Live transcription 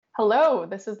Hello,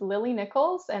 this is Lily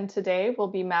Nichols, and today we'll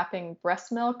be mapping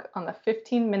breast milk on the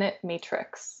 15-minute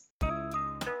matrix.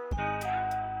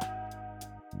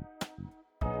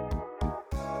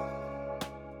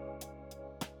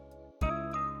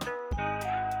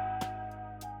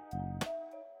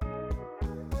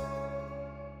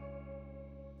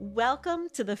 Welcome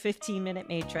to the 15-Minute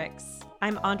Matrix.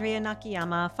 I'm Andrea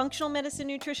Nakayama, functional medicine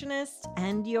nutritionist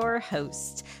and your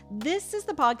host. This is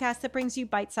the podcast that brings you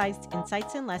bite-sized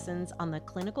insights and lessons on the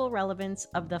clinical relevance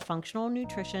of the functional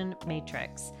nutrition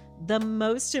matrix, the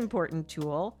most important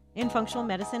tool in functional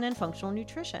medicine and functional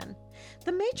nutrition.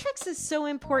 The matrix is so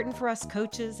important for us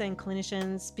coaches and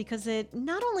clinicians because it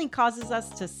not only causes us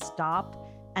to stop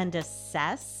and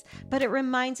assess, but it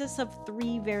reminds us of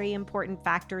three very important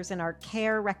factors in our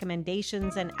care,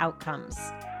 recommendations, and outcomes.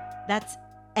 That's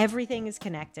everything is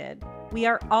connected. We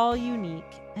are all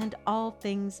unique and all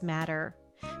things matter.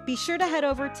 Be sure to head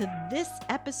over to this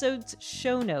episode's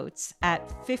show notes at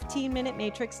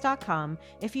 15minutematrix.com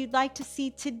if you'd like to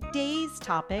see today's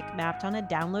topic mapped on a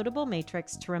downloadable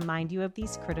matrix to remind you of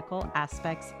these critical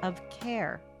aspects of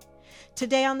care.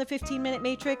 Today on the 15-Minute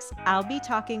Matrix, I'll be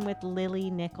talking with Lily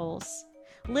Nichols.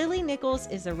 Lily Nichols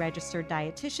is a registered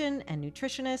dietitian and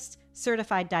nutritionist,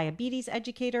 certified diabetes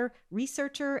educator,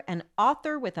 researcher, and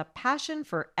author with a passion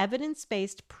for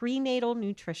evidence-based prenatal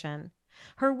nutrition.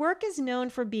 Her work is known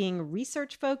for being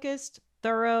research-focused,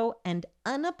 thorough, and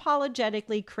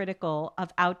unapologetically critical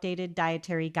of outdated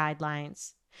dietary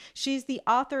guidelines. She's the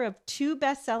author of two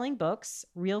best-selling books,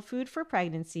 Real Food for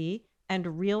Pregnancy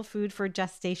and Real Food for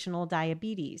Gestational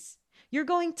Diabetes. You're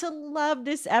going to love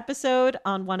this episode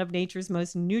on one of nature's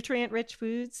most nutrient-rich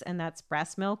foods, and that's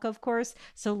breast milk, of course.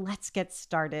 So let's get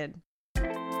started.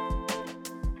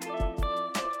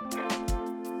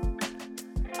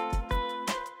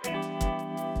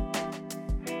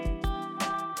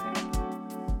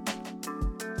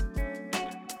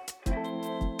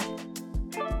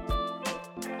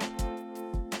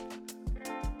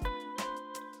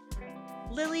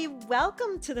 Lily,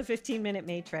 welcome to the 15-Minute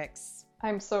Matrix.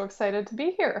 I'm so excited to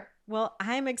be here. Well,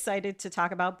 I'm excited to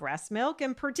talk about breast milk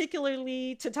and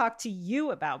particularly to talk to you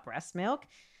about breast milk.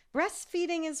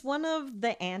 Breastfeeding is one of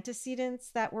the antecedents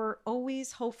that we're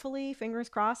always, hopefully, fingers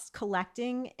crossed,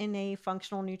 collecting in a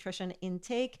functional nutrition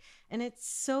intake. And it's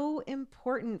so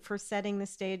important for setting the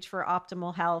stage for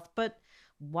optimal health. But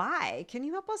why? Can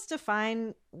you help us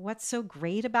define what's so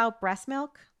great about breast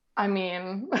milk? I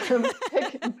mean,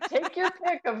 take your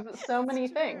pick of so many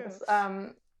things.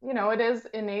 It is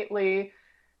innately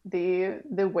the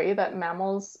way that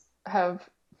mammals have,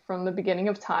 from the beginning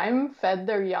of time, fed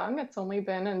their young. It's only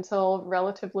been until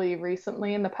relatively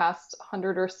recently, in the past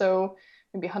 100 or so,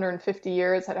 maybe 150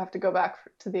 years, I'd have to go back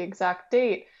to the exact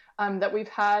date, that we've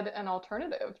had an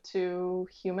alternative to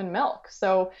human milk.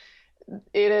 So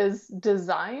it is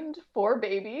designed for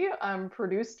baby,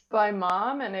 produced by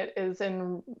mom, and it is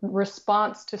in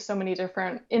response to so many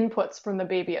different inputs from the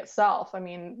baby itself. I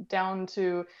mean, down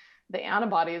to the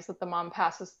antibodies that the mom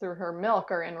passes through her milk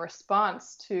are in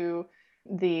response to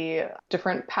the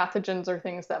different pathogens or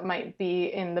things that might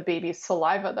be in the baby's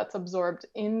saliva that's absorbed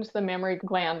into the mammary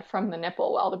gland from the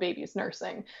nipple while the baby's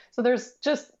nursing. So there's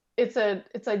just it's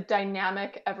a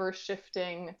dynamic,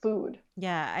 ever-shifting food.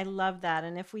 Yeah, I love that.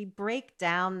 And if we break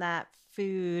down that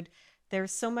food,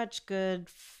 there's so much good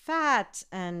fat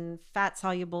and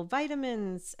fat-soluble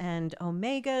vitamins and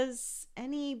omegas.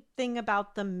 Anything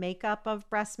about the makeup of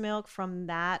breast milk from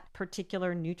that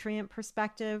particular nutrient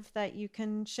perspective that you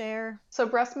can share? So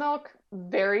breast milk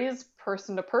varies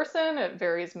person to person. It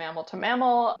varies mammal to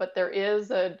mammal, but there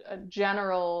is a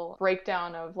general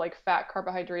breakdown of like fat,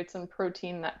 carbohydrates, and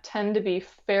protein that tend to be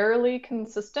fairly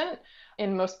consistent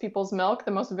in most people's milk.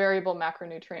 The most variable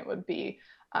macronutrient would be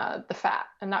the fat,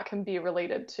 and that can be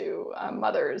related to a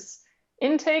mother's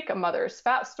intake, a mother's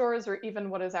fat stores, or even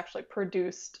what is actually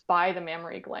produced by the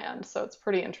mammary gland. So it's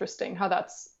pretty interesting how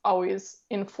that's always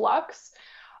in flux.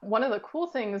 One of the cool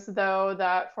things, though,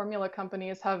 that formula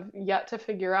companies have yet to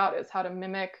figure out is how to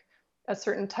mimic a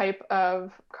certain type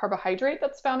of carbohydrate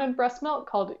that's found in breast milk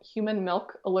called human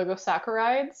milk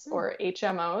oligosaccharides, or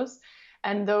HMOs.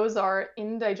 And those are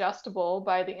indigestible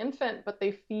by the infant, but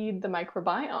they feed the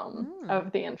microbiome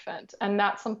of the infant. And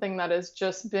that's something that has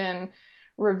just been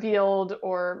revealed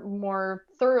or more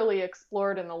thoroughly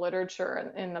explored in the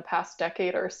literature in the past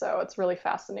decade or so. It's really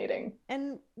fascinating.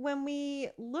 And when we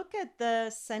look at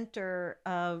the center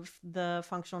of the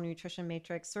functional nutrition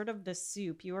matrix, sort of the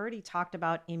soup, you already talked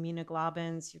about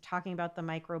immunoglobulins, you're talking about the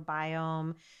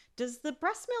microbiome. Does the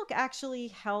breast milk actually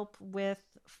help with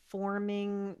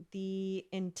forming the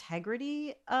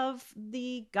integrity of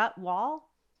the gut wall?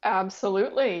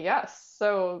 Absolutely, yes.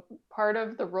 So part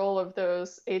of the role of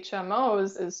those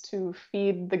HMOs is to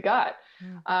feed the gut.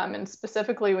 Mm, And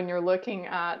specifically when you're looking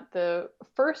at the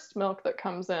first milk that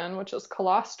comes in, which is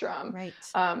colostrum, right.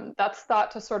 that's thought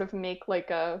to sort of make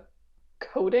like a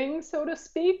coating, so to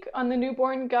speak, on the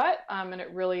newborn gut. And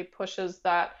it really pushes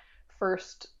that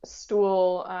first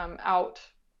stool out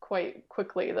quite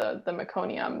quickly, the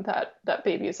meconium that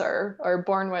babies are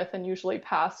born with and usually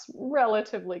pass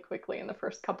relatively quickly in the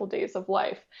first couple days of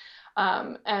life.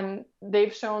 And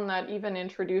they've shown that even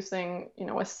introducing,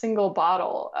 a single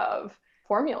bottle of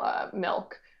formula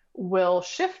milk will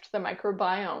shift the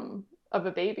microbiome of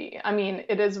a baby. I mean,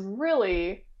 it is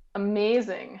really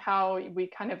amazing how we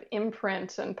kind of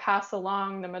imprint and pass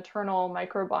along the maternal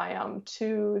microbiome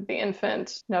to the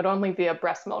infant, not only via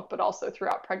breast milk, but also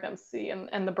throughout pregnancy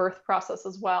and the birth process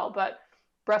as well. But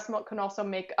breast milk can also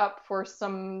make up for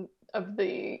some of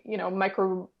the,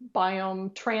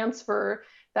 microbiome transfer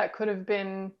that could have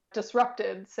been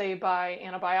disrupted, say, by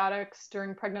antibiotics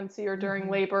during pregnancy or during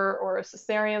Hmm. labor or a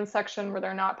cesarean section where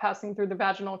they're not passing through the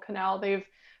vaginal canal. They've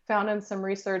found in some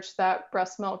research that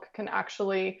breast milk can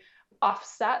actually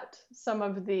offset some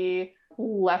of the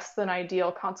less than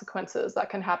ideal consequences that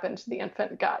can happen to the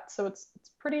infant gut. So it's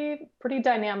pretty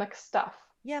dynamic stuff.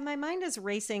 Yeah, my mind is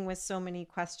racing with so many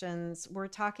questions. We're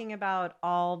talking about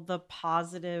all the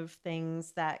positive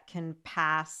things that can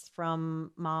pass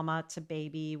from mama to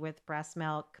baby with breast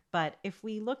milk. But if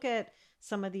we look at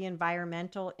some of the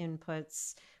environmental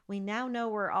inputs, we now know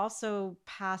we're also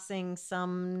passing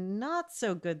some not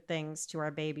so good things to our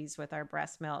babies with our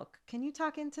breast milk. Can you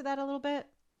talk into that a little bit?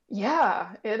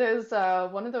 Yeah, it is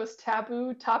one of those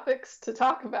taboo topics to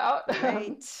talk about.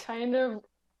 Right.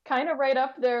 Kind of right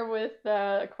up there with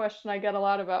a question I get a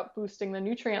lot about boosting the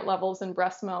nutrient levels in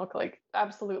breast milk. Like,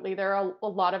 absolutely, there are a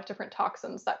lot of different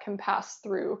toxins that can pass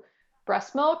through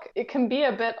breast milk. It can be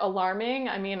a bit alarming.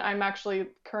 I mean, I'm actually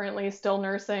currently still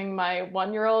nursing my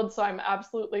 1-year-old, so I'm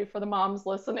absolutely, for the moms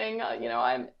listening,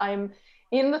 I'm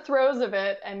in the throes of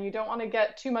it, and you don't want to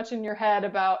get too much in your head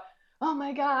about, oh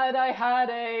my God, I had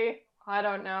I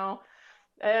don't know,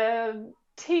 a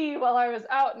tea while I was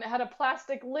out and it had a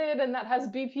plastic lid and that has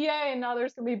BPA and now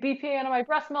there's going to be BPA in my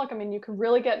breast milk. I mean, you can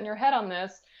really get in your head on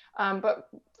this. But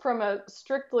from a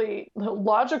strictly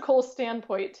logical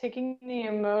standpoint, taking the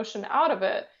emotion out of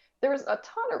it, there's a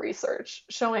ton of research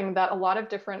showing that a lot of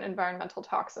different environmental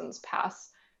toxins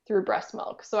pass through breast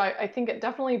milk. So I think it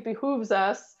definitely behooves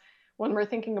us when we're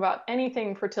thinking about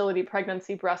anything fertility,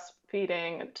 pregnancy,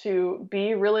 breastfeeding, to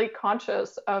be really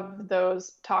conscious of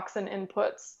those toxin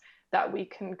inputs that we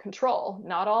can control.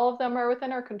 Not all of them are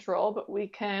within our control, but we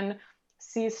can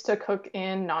cease to cook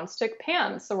in nonstick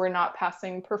pans so we're not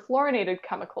passing perfluorinated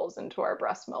chemicals into our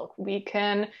breast milk. We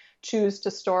can choose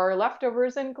to store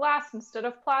leftovers in glass instead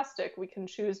of plastic. We can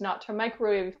choose not to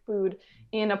microwave food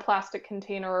in a plastic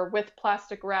container or with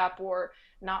plastic wrap, or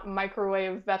not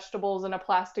microwave vegetables in a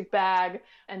plastic bag,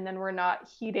 and then we're not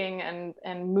heating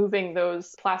and moving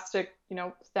those plastic,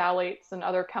 phthalates and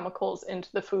other chemicals into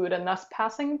the food and thus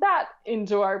passing that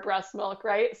into our breast milk,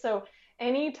 right? So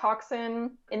any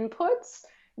toxin inputs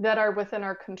that are within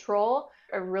our control,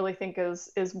 I really think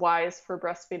is wise for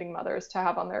breastfeeding mothers to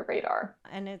have on their radar.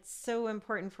 And it's so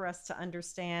important for us to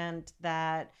understand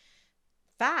that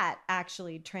fat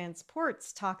actually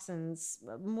transports toxins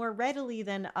more readily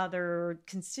than other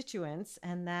constituents,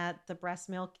 and that the breast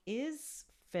milk is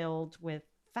filled with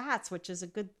fats, which is a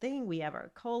good thing. We have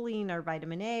our choline, our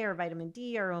vitamin A, our vitamin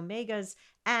D, our omegas,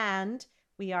 and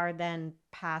we are then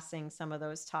passing some of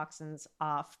those toxins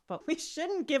off. But we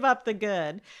shouldn't give up the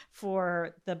good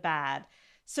for the bad.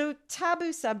 So,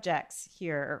 taboo subjects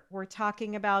here. We're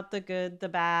talking about the good, the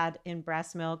bad in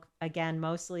breast milk. Again,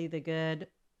 mostly the good.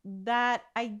 That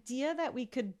idea that we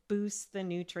could boost the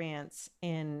nutrients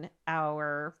in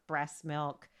our breast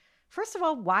milk. First of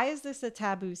all, why is this a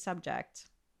taboo subject?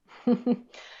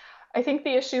 I think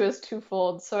the issue is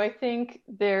twofold. So I think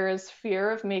there is fear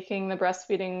of making the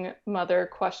breastfeeding mother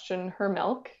question her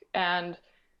milk. And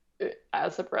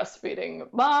as a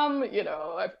breastfeeding mom,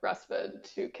 I've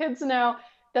breastfed 2 kids now.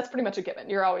 That's pretty much a given.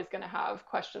 You're always going to have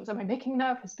questions. Am I making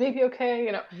enough? Is baby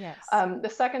okay? Yes. The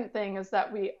second thing is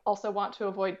that we also want to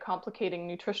avoid complicating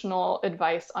nutritional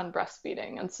advice on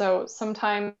breastfeeding. And so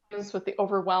sometimes with the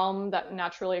overwhelm that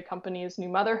naturally accompanies new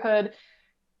motherhood,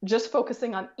 just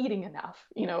focusing on eating enough,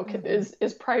 Hmm.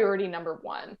 is priority number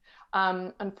one.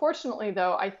 Unfortunately,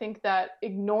 though, I think that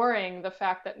ignoring the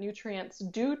fact that nutrients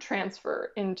do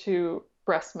transfer into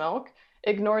breast milk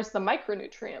ignores the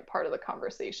micronutrient part of the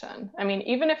conversation. I mean,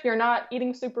 even if you're not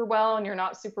eating super well and you're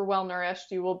not super well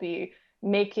nourished, you will be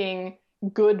making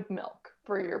good milk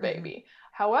for your Hmm. baby.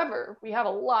 However, we have a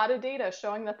lot of data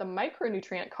showing that the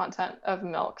micronutrient content of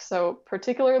milk, so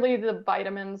particularly the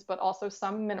vitamins, but also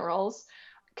some minerals,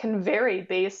 can vary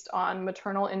based on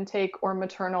maternal intake or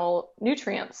maternal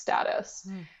nutrient status.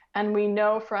 Mm. And we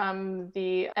know from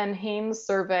the NHANES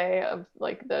survey of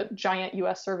like the giant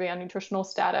US survey on nutritional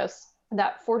status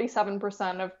that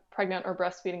 47% of pregnant or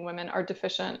breastfeeding women are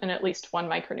deficient in at least one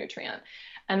micronutrient.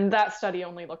 And that study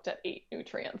only looked at 8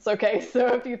 nutrients. Okay, so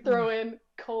if you throw in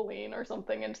choline or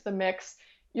something into the mix,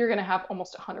 you're going to have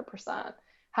almost 100%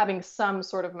 having some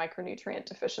sort of micronutrient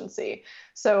deficiency.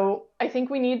 So I think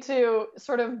we need to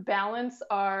sort of balance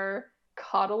our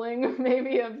coddling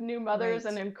maybe of new mothers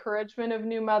and Right. encouragement of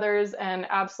new mothers and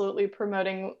absolutely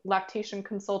promoting lactation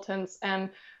consultants and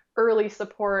early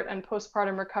support and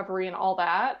postpartum recovery and all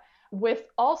that, with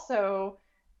also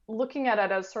looking at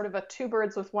it as sort of a two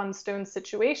birds with one stone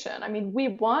situation. I mean, we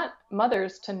want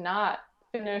mothers to not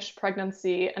finish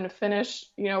pregnancy and finish,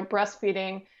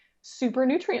 breastfeeding super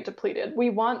nutrient depleted. We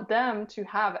want them to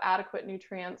have adequate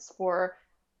nutrients for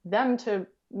them to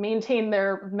maintain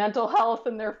their mental health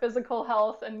and their physical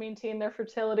health and maintain their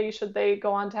fertility should they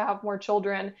go on to have more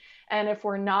children. And if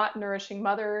we're not nourishing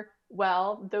mother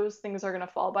well, those things are going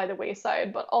to fall by the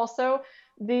wayside. But also,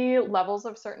 the levels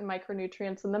of certain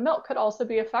micronutrients in the milk could also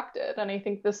be affected. And I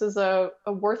think this is a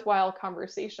worthwhile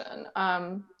conversation.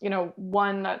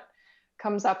 One that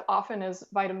comes up often is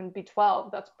vitamin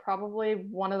B12. That's probably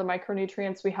one of the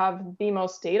micronutrients we have the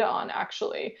most data on,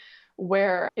 actually,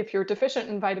 where if you're deficient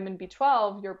in vitamin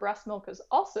B12, your breast milk is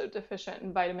also deficient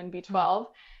in vitamin B12.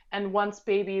 And once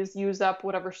babies use up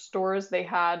whatever stores they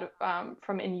had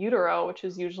from in utero, which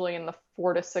is usually in the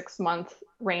 4 to 6 month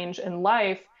range in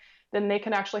life, then they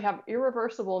can actually have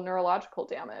irreversible neurological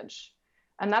damage.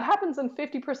 And that happens in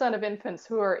 50% of infants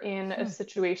who are in a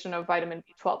situation of vitamin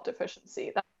B12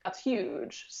 deficiency. That's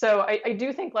huge. So I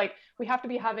do think like we have to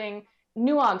be having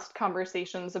nuanced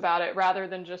conversations about it rather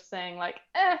than just saying like,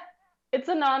 it's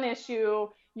a non-issue.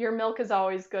 Your milk is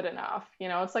always good enough.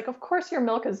 It's like, of course your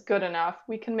milk is good enough.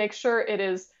 We can make sure it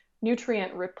is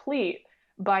nutrient replete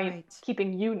by Right.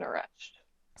 keeping you nourished.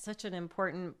 Such an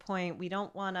important point. We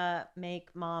don't want to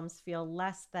make moms feel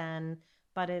less than,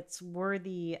 but it's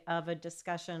worthy of a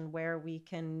discussion where we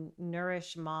can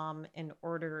nourish mom in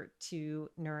order to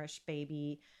nourish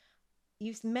baby.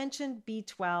 You mentioned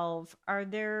B12. Are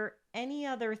there any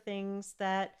other things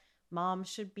that mom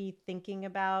should be thinking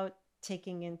about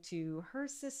taking into her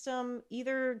system,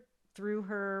 either through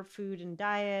her food and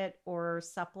diet or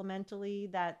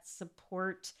supplementally, that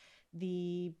support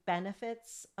the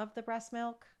benefits of the breast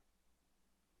milk?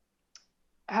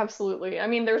 Absolutely. I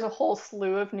mean, there's a whole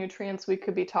slew of nutrients we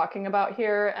could be talking about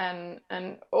here,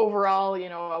 and overall,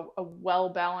 a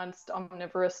well-balanced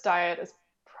omnivorous diet is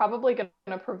probably going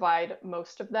to provide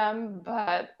most of them.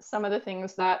 But some of the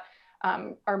things that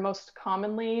are most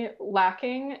commonly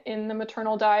lacking in the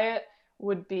maternal diet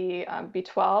would be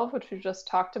B12, which we just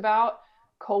talked about,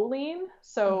 choline. Mm-hmm.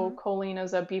 So choline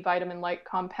is a B vitamin-like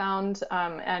compound,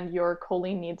 and your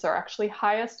choline needs are actually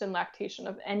highest in lactation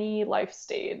of any life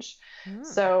stage. Mm.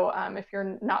 So if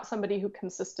you're not somebody who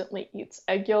consistently eats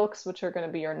egg yolks, which are going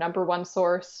to be your number one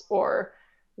source, or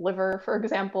liver, for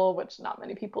example, which not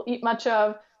many people eat much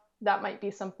of, that might be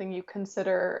something you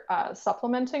consider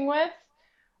supplementing with.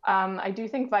 I do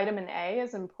think vitamin A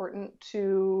is important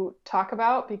to talk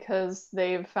about because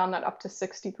they've found that up to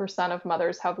 60% of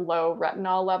mothers have low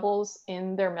retinol levels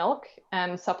in their milk,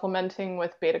 and supplementing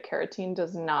with beta carotene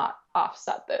does not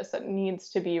offset this. It needs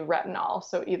to be retinol,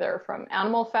 so either from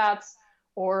animal fats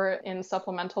or in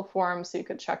supplemental form. So you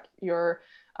could check your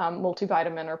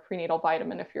multivitamin or prenatal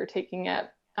vitamin if you're taking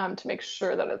it to make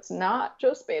sure that it's not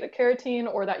just beta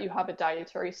carotene or that you have a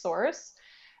dietary source.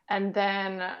 And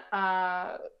then,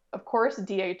 of course,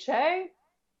 DHA,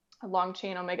 a long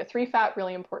chain omega 3 fat,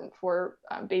 really important for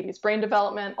baby's brain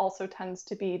development, also tends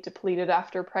to be depleted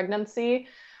after pregnancy.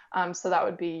 So that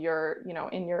would be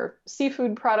in your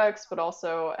seafood products, but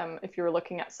also if you were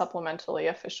looking at supplementally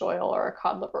a fish oil or a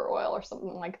cod liver oil or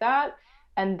something like that.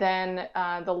 And then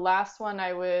the last one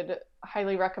I would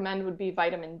highly recommend would be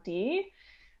vitamin D.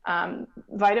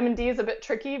 Vitamin D is a bit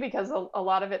tricky because a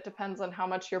lot of it depends on how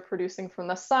much you're producing from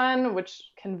the sun, which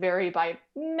can vary by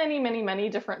many, many, many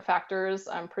different factors,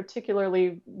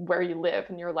 particularly where you live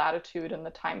and your latitude and the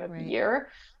time of Right. year.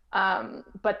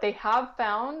 But they have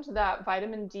found that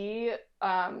vitamin D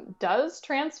does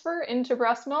transfer into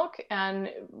breast milk,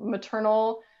 and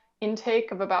maternal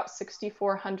intake of about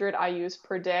 6,400 IUs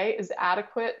per day is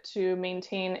adequate to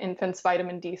maintain infants'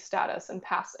 vitamin D status and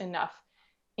pass enough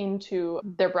into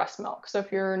their breast milk. So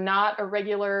if you're not a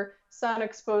regular sun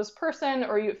exposed person,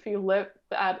 or if you live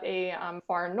at a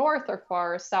far north or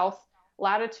far south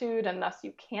latitude and thus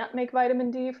you can't make vitamin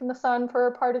D from the sun for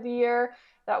a part of the year,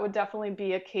 that would definitely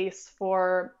be a case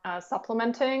for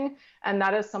supplementing. And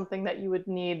that is something that you would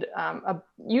need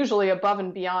usually above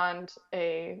and beyond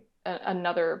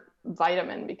another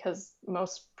vitamin, because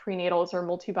most prenatals or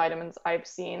multivitamins I've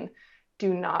seen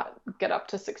do not get up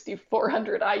to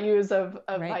 6,400 IUs of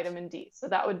Right. vitamin D. So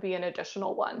that would be an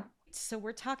additional one. So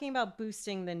we're talking about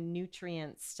boosting the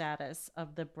nutrient status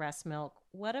of the breast milk.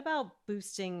 What about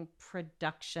boosting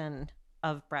production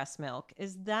of breast milk?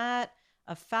 Is that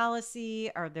a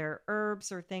fallacy? Are there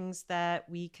herbs or things that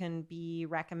we can be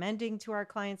recommending to our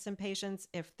clients and patients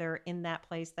if they're in that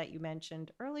place that you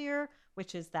mentioned earlier,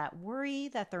 which is that worry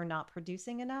that they're not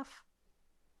producing enough?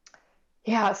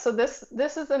 Yeah, so this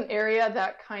is an area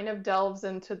that kind of delves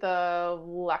into the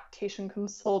lactation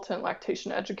consultant,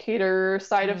 lactation educator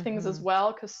side of things as Mm-hmm.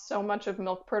 well, because so much of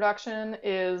milk production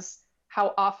is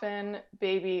how often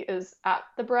baby is at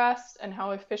the breast and how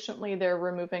efficiently they're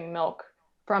removing milk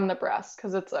from the breast,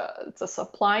 because it's a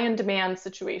supply and demand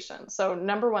situation. So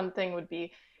number one thing would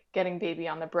be getting baby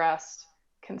on the breast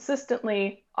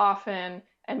consistently, often,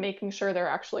 and making sure they're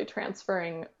actually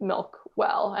transferring milk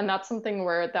well. And that's something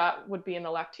where that would be in the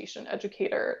lactation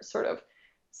educator sort of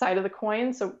side of the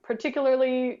coin. So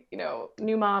particularly,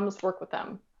 new moms, work with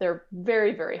them. They're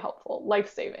very, very helpful,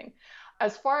 life-saving.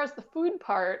 As far as the food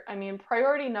part, I mean,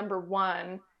 priority number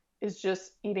one is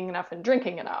just eating enough and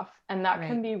drinking enough. And that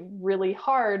can Right. be really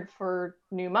hard for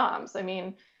new moms. I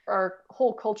mean, our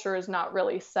whole culture is not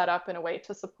really set up in a way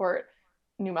to support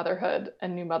new motherhood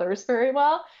and new mothers very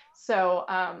well. So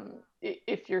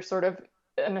if you're sort of,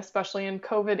 and especially in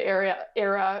COVID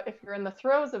era, if you're in the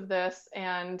throes of this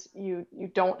and you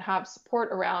don't have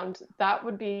support around, that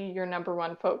would be your number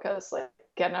one focus. Like,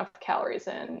 get enough calories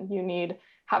in. You need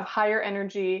have higher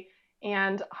energy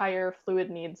and higher fluid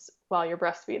needs while you're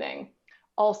breastfeeding.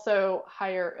 Also,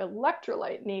 higher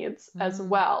electrolyte needs as Mm.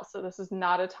 well. So this is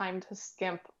not a time to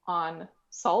skimp on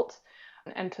salt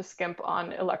and to skimp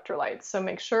on electrolytes. So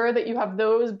make sure that you have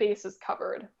those bases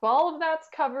covered. If all of that's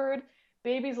covered,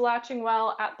 baby's latching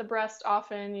well at the breast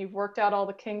often, you've worked out all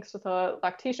the kinks with a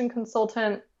lactation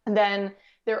consultant, and then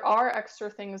there are extra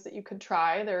things that you could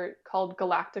try. They're called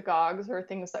galactagogues, or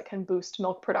things that can boost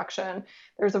milk production.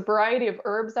 There's a variety of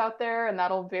herbs out there, and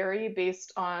that'll vary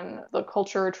based on the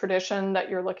culture or tradition that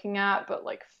you're looking at, but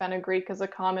like fenugreek is a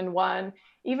common one.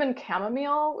 Even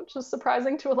chamomile, which is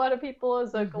surprising to a lot of people,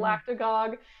 is a Mm-hmm.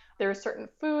 galactagogue. There are certain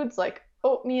foods like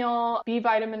oatmeal, B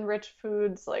vitamin rich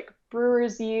foods like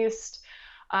brewer's yeast.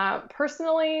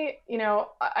 Personally,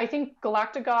 I think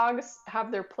galactagogues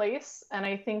have their place, and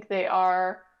I think they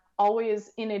are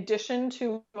always, in addition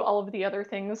to all of the other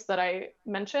things that I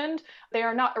mentioned, they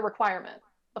are not a requirement.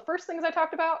 The first things I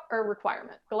talked about are a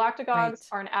requirement. Galactagogues Right.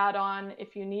 are an add-on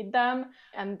if you need them,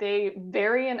 and they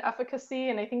vary in efficacy,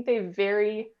 and I think they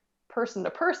vary person to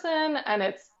person. And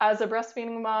it's, as a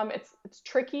breastfeeding mom, it's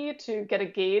tricky to get a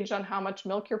gauge on how much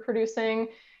milk you're producing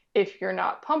if you're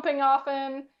not pumping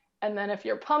often. And then if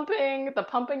you're pumping, the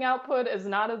pumping output is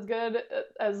not as good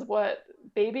as what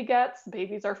baby gets.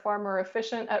 Babies are far more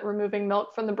efficient at removing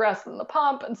milk from the breast than the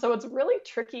pump. And so it's really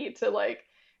tricky to, like,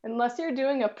 unless you're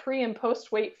doing a pre and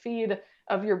post weight feed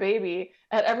of your baby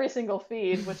at every single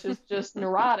feed, which is just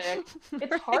neurotic,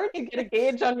 it's hard to Right. get a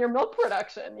gauge on your milk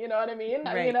production. You know what I mean?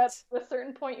 I mean, at Right. a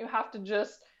certain point, you have to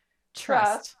just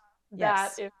trust Trust. that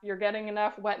Yes. if you're getting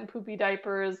enough wet and poopy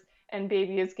diapers and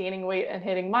baby is gaining weight and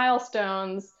hitting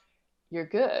milestones, you're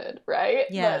good, right?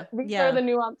 Yeah. But these are Yeah. the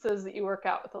nuances that you work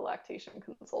out with a lactation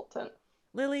consultant.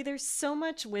 Lily, there's so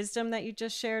much wisdom that you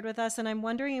just shared with us, and I'm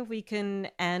wondering if we can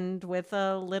end with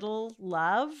a little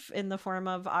love in the form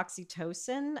of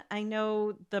oxytocin. I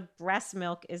know the breast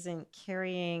milk isn't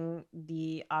carrying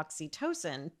the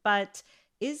oxytocin, but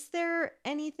is there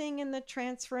anything in the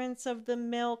transference of the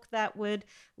milk that would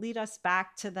lead us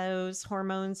back to those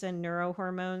hormones and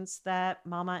neurohormones that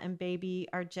mama and baby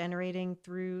are generating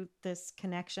through this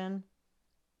connection?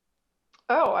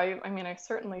 Oh, I mean, I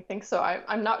certainly think so.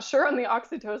 I'm not sure on the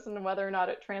oxytocin and whether or not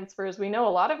it transfers. We know a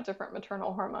lot of different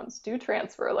maternal hormones do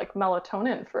transfer, like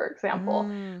melatonin, for example,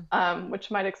 Mm,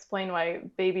 which might explain why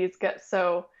babies get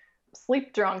so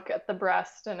sleep drunk at the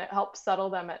breast, and it helps settle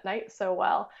them at night so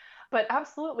well. But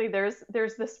absolutely, there's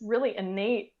this really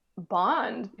innate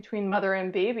bond between mother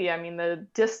and baby. I mean, the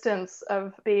distance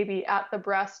of baby at the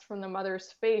breast from the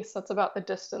mother's face, that's about the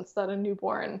distance that a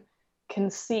newborn can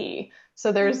see.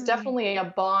 So there's mm, definitely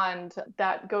a bond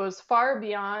that goes far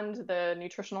beyond the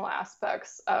nutritional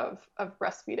aspects of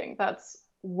breastfeeding. That's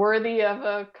worthy of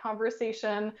a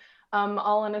conversation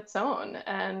all on its own.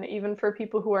 And even for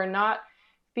people who are not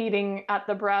feeding at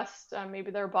the breast, maybe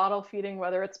they're bottle feeding,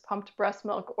 whether it's pumped breast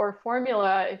milk or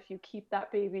formula, if you keep that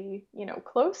baby,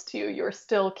 close to you, you're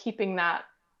still keeping that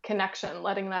connection,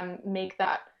 letting them make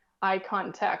that eye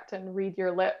contact and read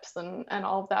your lips and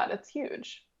all of that. It's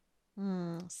huge.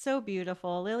 So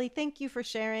beautiful. Lily, thank you for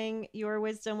sharing your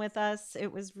wisdom with us.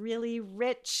 It was really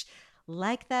rich,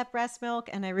 like that breast milk,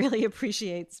 and I really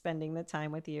appreciate spending the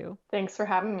time with you. Thanks for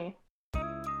having me.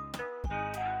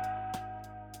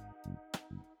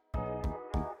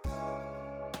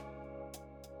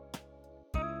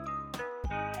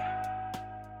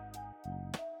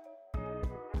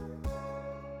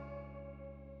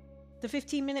 The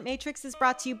 15-Minute Matrix is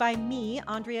brought to you by me,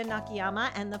 Andrea Nakayama,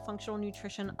 and the Functional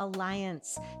Nutrition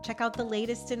Alliance. Check out the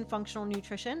latest in functional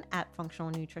nutrition at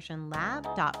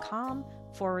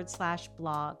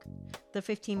functionalnutritionlab.com/blog. The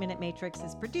 15-Minute Matrix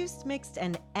is produced, mixed,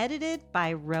 and edited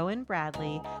by Rowan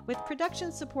Bradley, with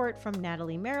production support from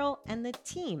Natalie Merrill and the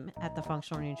team at the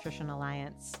Functional Nutrition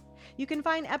Alliance. You can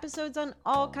find episodes on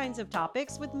all kinds of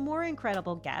topics with more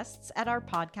incredible guests at our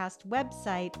podcast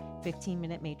website,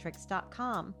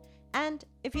 15minutematrix.com. And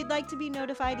if you'd like to be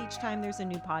notified each time there's a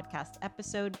new podcast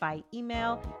episode by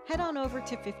email, head on over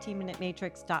to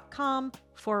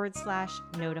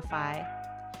 15minutematrix.com/notify.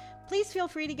 Please feel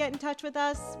free to get in touch with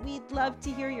us. We'd love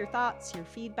to hear your thoughts, your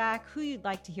feedback, who you'd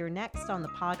like to hear next on the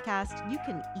podcast. You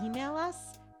can email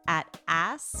us at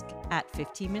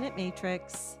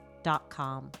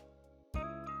ask@15minutematrix.com.